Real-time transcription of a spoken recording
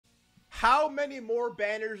How many more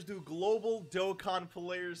banners do Global Dokkan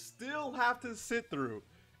players still have to sit through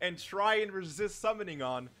and try and resist summoning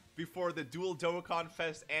on before the Dual Dokkan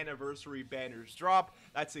Fest anniversary banners drop?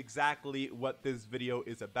 That's exactly what this video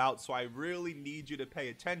is about, so I really need you to pay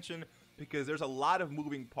attention because there's a lot of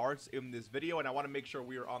moving parts in this video and I want to make sure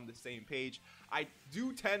we are on the same page. I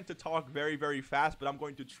do tend to talk very fast, but I'm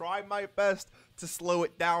going to try my best to slow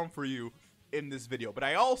it down for you in this video. But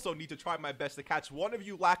I also need to try my best to catch one of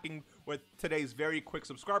you lacking with today's very quick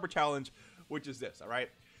subscriber challenge, which is this, alright?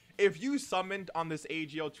 If you summoned on this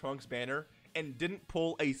AGL Trunks banner and didn't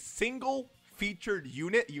pull a single featured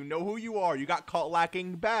unit, you know who you are. You got caught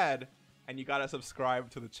lacking bad, and you gotta subscribe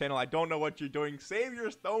to the channel. I don't know what you're doing. Save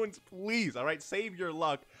your stones, please, alright? Save your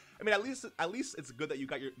luck. I mean, at least it's good that you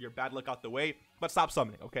got your bad luck out the way, but stop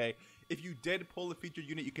summoning, okay? If you did pull a featured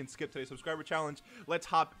unit, you can skip today's subscriber challenge. Let's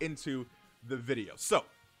hop into the video. So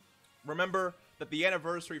remember that the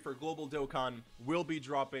anniversary for Global Dokkan will be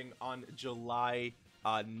dropping on July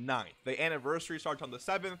 9th. The anniversary starts on the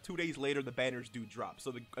 7th. 2 days later, the banners do drop.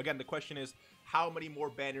 So again, the question is, how many more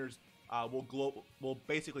banners will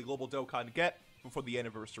basically Global Dokkan get before the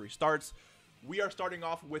anniversary starts? We are starting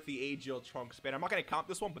off with the AGL Trunks banner. I'm not going to count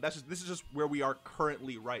this one, but this is just where we are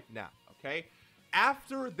currently right now. Okay,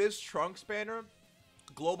 after this Trunks banner,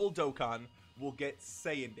 Global Dokkan will get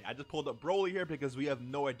Saiyan Day. I just pulled up Broly here because we have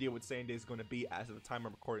no idea what Saiyan Day is going to be as of the time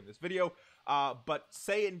I'm recording this video. But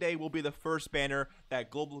Saiyan Day will be the first banner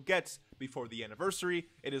that Global gets before the anniversary.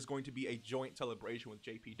 It is going to be a joint celebration with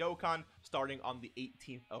JP Dokkan starting on the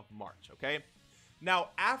 18th of March, okay? Now,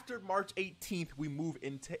 after March 18th, we move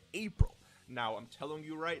into April. Now, I'm telling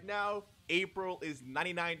you right now, April is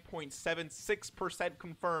 99.76%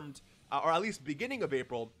 confirmed, or at least beginning of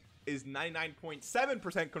April is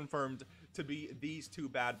 99.7% confirmed to be these two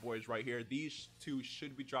bad boys right here. These two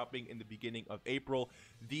should be dropping in the beginning of April.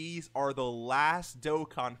 These are the last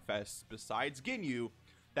Dokkan Fests besides Ginyu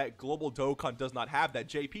that Global Dokkan does not have, that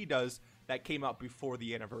JP does, that came out before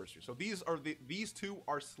the anniversary. So these two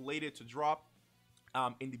are slated to drop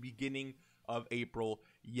in the beginning of April.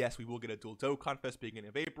 Yes, we will get a Dual Dokkan Fest beginning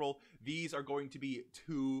of April. These are going to be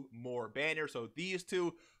two more banners. So these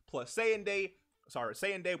two plus Saiyan Day.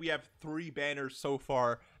 Saiyan Day, we have 3 banners so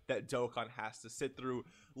far that Dokkan has to sit through.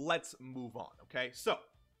 Let's move on, okay? So,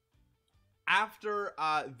 after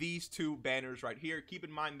these 2 banners right here, keep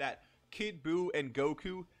in mind that Kid Buu and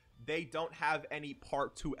Goku, they don't have any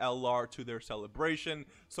Part 2 LR to their celebration,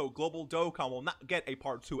 so Global Dokkan will not get a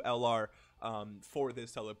Part 2 LR for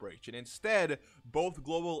this celebration. Instead, both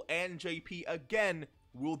Global and JP, again,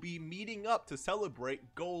 will be meeting up to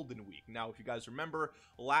celebrate Golden Week. Now, if you guys remember,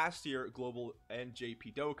 last year, Global and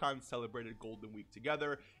JP Dokkan celebrated Golden Week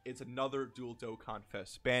together. It's another Dual Dokkan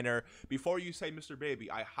Fest banner. Before you say, Mr.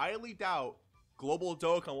 Baby, I highly doubt Global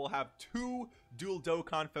Dokkan will have 2 Dual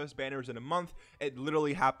Dokkan Fest banners in a month. It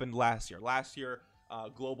literally happened last year. Last year,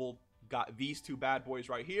 Global got these 2 bad boys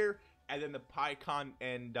right here, and then the PyCon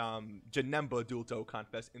and Janemba Dual Dokkan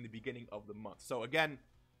Fest in the beginning of the month. So again,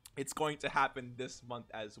 it's going to happen this month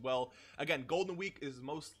as well. Again, Golden Week is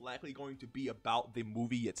most likely going to be about the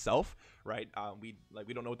movie itself, right? We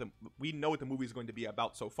don't know we know what the movie is going to be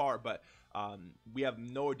about so far, but we have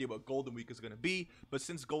no idea what Golden Week is going to be. But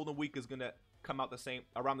since Golden Week is going to come out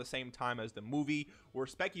around the same time as the movie, we're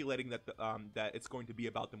speculating that that it's going to be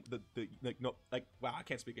about wow, I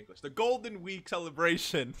can't speak English. The Golden Week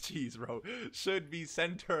celebration, jeez, bro, should be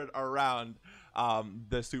centered around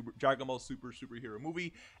the Dragon Ball superhero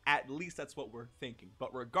movie. At least that's what we're thinking.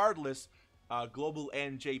 But regardless, Global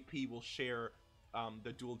and JP will share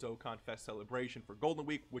the Dual Dokkan Fest celebration for Golden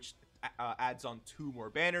Week, which adds on 2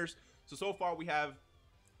 more banners. So far we have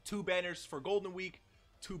 2 banners for Golden Week,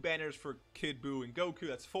 2 banners for Kid Buu and Goku,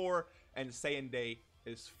 that's 4, and Saiyan Day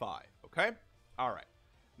is 5, okay? Alright.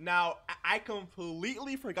 Now, I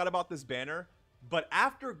completely forgot about this banner, but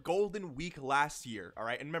after Golden Week last year,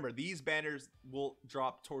 alright, and remember, these banners will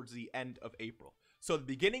drop towards the end of April. So, the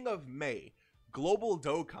beginning of May, Global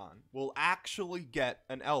Dokkan will actually get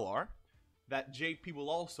an LR that JP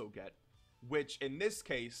will also get, which in this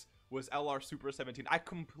case was LR Super 17. I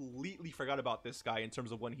completely forgot about this guy in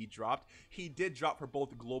terms of when he dropped. He did drop for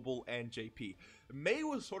both Global and JP. May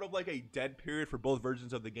was sort of like a dead period for both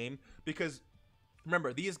versions of the game because,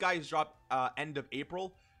 remember, these guys drop end of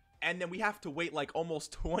April, and then we have to wait like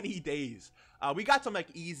almost 20 days. We got some like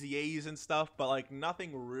easy A's and stuff, but like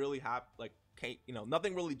nothing really happened,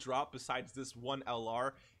 nothing really dropped besides this one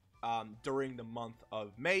LR during the month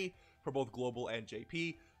of May for both Global and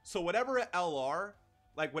JP. So whatever LR,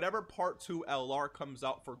 like whatever Part 2 LR comes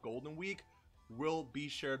out for Golden Week will be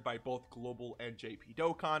shared by both Global and JP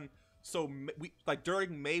Dokkan. So we like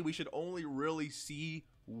during May, we should only really see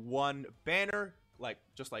one banner, like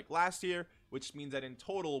just like last year, which means that in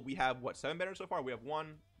total we have what, 7 banners so far? We have 1,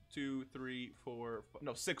 2, 3, 4,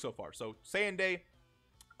 no, 6 so far. So Saiyan Day,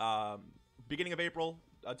 beginning of April,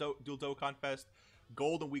 Dual Dokkan Fest,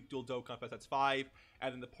 Golden Week Dual Dokkan Fest, that's 5,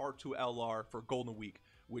 and then the Part 2 LR for Golden Week,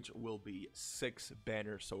 which will be 6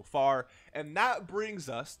 banners so far. And that brings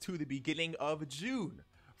us to the beginning of June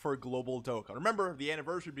for Global Dokkan. Remember, the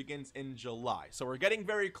anniversary begins in July, so we're getting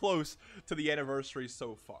very close to the anniversary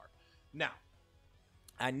so far. Now,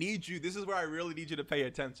 I need you, this is where I really need you to pay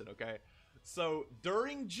attention, okay? So,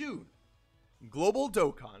 during June, Global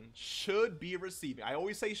Dokkan should be receiving, I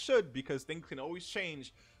always say should because things can always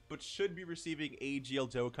change, but should be receiving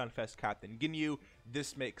AGL Dokkan Fest Captain Ginyu.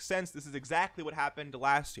 This makes sense. This is exactly what happened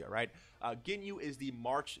last year, right? Ginyu is the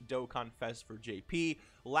March Dokkan Fest for JP.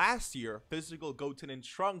 Last year, Physical Goten and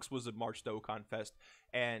Trunks was a March Dokkan Fest,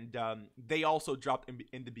 and they also dropped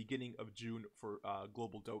in the beginning of June for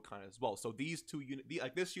Global Dokkan as well. So these two units,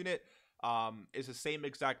 like this unit, is the same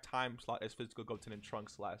exact time slot as Physical Goten and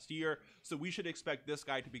Trunks last year. So we should expect this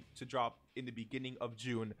guy to drop in the beginning of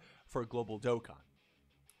June for Global Dokkan.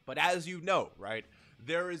 But as you know, right,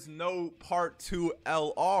 there is no Part 2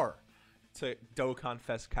 LR to Dokkan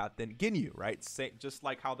Fest Captain Ginyu, right? Just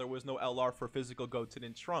like how there was no LR for Physical Goten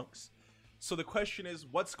and Trunks. So the question is,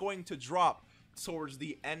 what's going to drop towards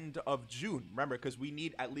the end of June? Remember, because we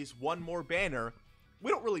need at least one more banner. We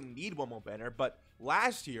don't really need one more banner, but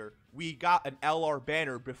last year we got an LR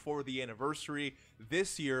banner before the anniversary.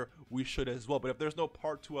 This year we should as well. But if there's no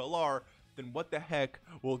Part 2 LR, then what the heck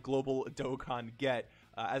will Global Dokkan get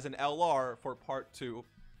as an LR for Part 2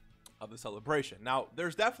 of the celebration? Now,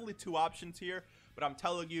 there's definitely 2 options here, but I'm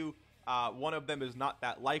telling you, one of them is not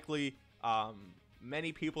that likely.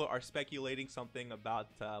 Many people are speculating something about,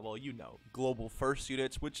 well, you know, Global First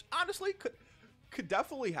units, which honestly could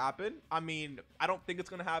definitely happen. I mean, I don't think it's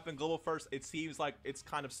going to happen. Global First, it seems like it's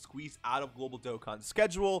kind of squeezed out of Global Dokkan's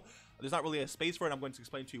schedule. There's not really a space for it. I'm going to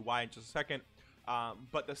explain to you why in just a second.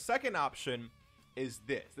 But the second option is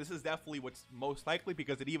this. This is definitely what's most likely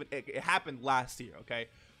because it happened last year, okay?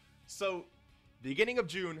 So, beginning of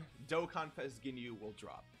June, Dokkan Fest Ginyu will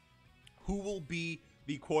drop. Who will be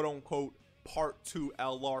the quote-unquote Part 2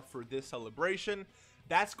 LR for this celebration?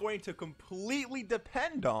 That's going to completely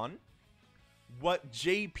depend on what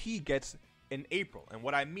JP gets in April. And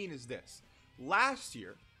what I mean is this. Last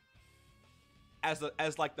year, as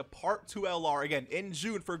like the Part 2 LR, again, in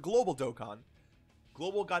June for Global Dokkan,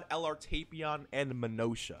 Global got LR Tapion and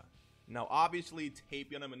Minosha. Now, obviously,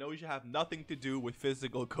 Tapion and Minosha have nothing to do with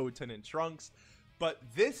Physical Goten and Trunks, but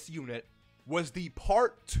this unit was the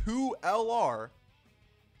Part 2 LR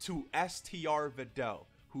to STR Videl,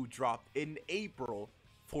 who dropped in April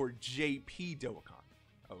for JP Dokkan.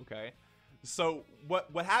 Okay, so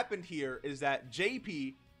what happened here is that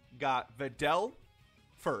JP got Videl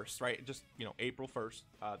first, right? Just, you know, April 1st,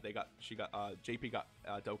 JP got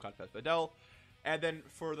Dokkan Fest Videl. And then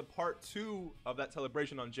for the Part 2 of that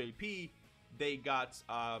celebration on JP, they got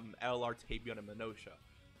LR Tapion and Minosha.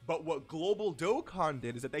 But what Global Dokkan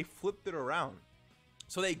did is that they flipped it around.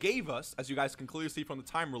 So they gave us, as you guys can clearly see from the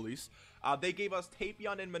time release, they gave us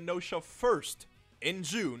Tapion and Minosha first in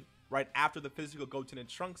June, right after the Physical Goten and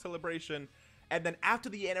Trunks celebration. And then after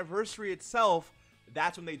the anniversary itself,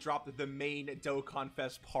 that's when they dropped the main Dokkan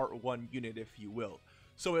Fest Part 1 unit, if you will.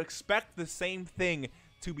 So expect the same thing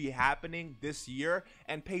to be happening this year,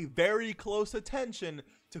 and pay very close attention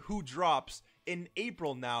to who drops in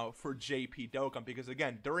April now for JP Dokkan, because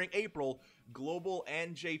again, during April, Global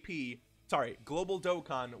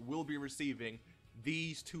Dokkan will be receiving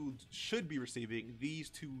should be receiving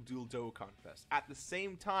these 2 Dual Dokkan Fest. At the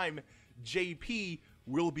same time, JP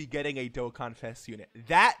will be getting a Dokkan Fest unit.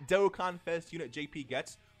 That Dokkan Fest unit JP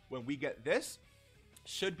gets when we get this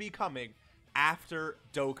should be coming after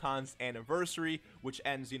Dokkan's anniversary, which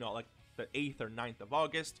ends, you know, like the 8th or 9th of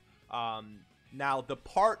August. Now, the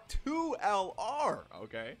Part 2 LR,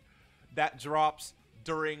 okay, that drops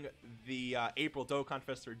during the April Dokkan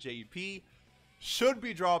Fest for JP should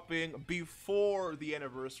be dropping before the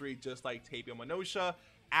anniversary, just like Tapion Minosha,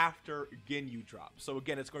 after Ginyu drops. So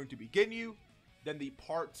again, it's going to be Ginyu, then the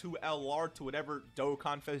Part 2 LR to whatever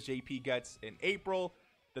Dokkan Fest JP gets in April,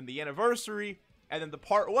 then the anniversary, and then the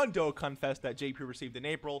Part 1 Dokkan Fest that JP received in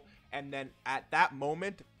April. And then at that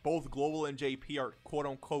moment, both Global and JP are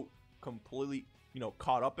quote-unquote completely, you know,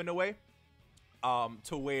 caught up in a way,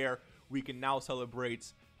 to where we can now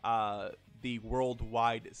celebrate the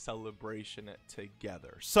worldwide celebration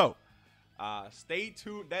together. So, stay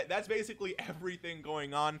tuned. That's basically everything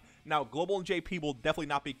going on. Now, Global and JP will definitely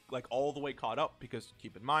not be, like, all the way caught up, because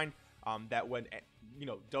keep in mind, that when, you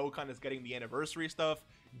know, Dokkan is getting the anniversary stuff,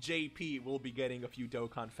 JP will be getting a few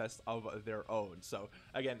Dokkan Fests of their own. So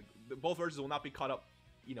again, both versions will not be caught up,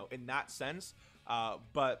 you know, in that sense.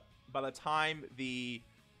 But by the time the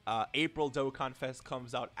April Dokkan Fest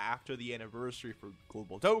comes out after the anniversary for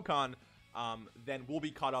Global Dokkan, then we'll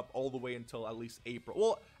be caught up all the way until at least April.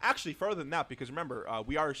 Well, actually further than that, because remember,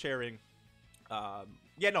 we are sharing,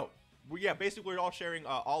 basically we're all sharing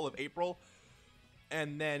all of April,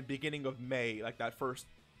 and then beginning of May, like that first,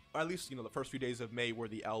 or at least, you know, the first few days of May where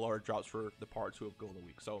the LR drops for the part 2 of Golden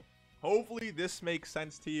Week. So hopefully this makes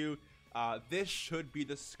sense to you. This should be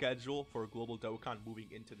the schedule for Global Dokkan moving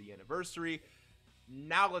into the anniversary.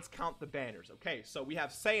 Now let's count the banners. Okay, so we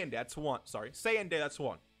have Saiyan Day, that's one. Sorry, Saiyan Day, that's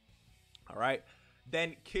one. All right,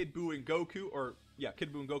 then Kid Buu and Goku,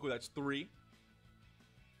 Kid Buu and Goku, that's 3.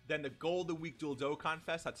 Then the Golden Week Dual Dokkan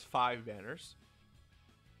Fest, that's 5 banners.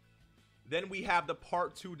 Then we have the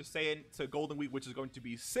part 2 to Golden Week, which is going to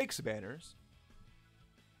be 6 banners.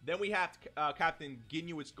 Then we have Captain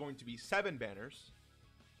Ginyu, which is going to be 7 banners.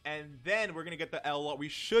 And then we're going to get the LR. We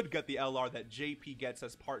should get the LR that JP gets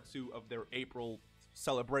as part 2 of their April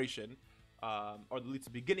celebration. Or at least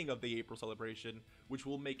the beginning of the April celebration, which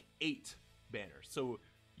will make 8 banners. So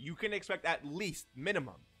you can expect at least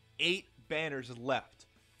minimum 8 banners left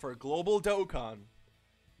for Global Dokkan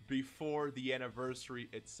before the anniversary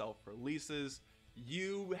itself releases.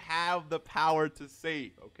 You have the power to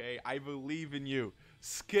save, okay? I believe in you.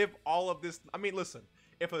 Skip all of this. I mean, listen,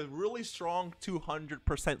 if a really strong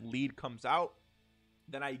 200% lead comes out,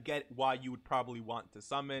 then I get why you would probably want to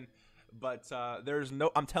summon. But there's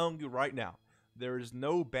no, I'm telling you right now, there is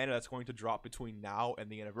no banner that's going to drop between now and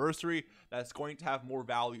the anniversary that's going to have more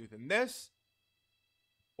value than this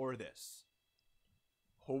or this.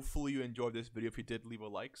 Hopefully you enjoyed this video. If you did, leave a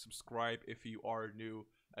like, subscribe if you are new.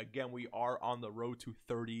 Again, we are on the road to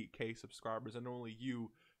 30K subscribers, and only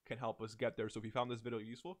you can help us get there. So if you found this video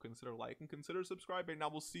useful, consider liking, consider subscribing, and I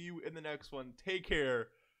will see you in the next one. Take care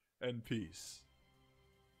and peace.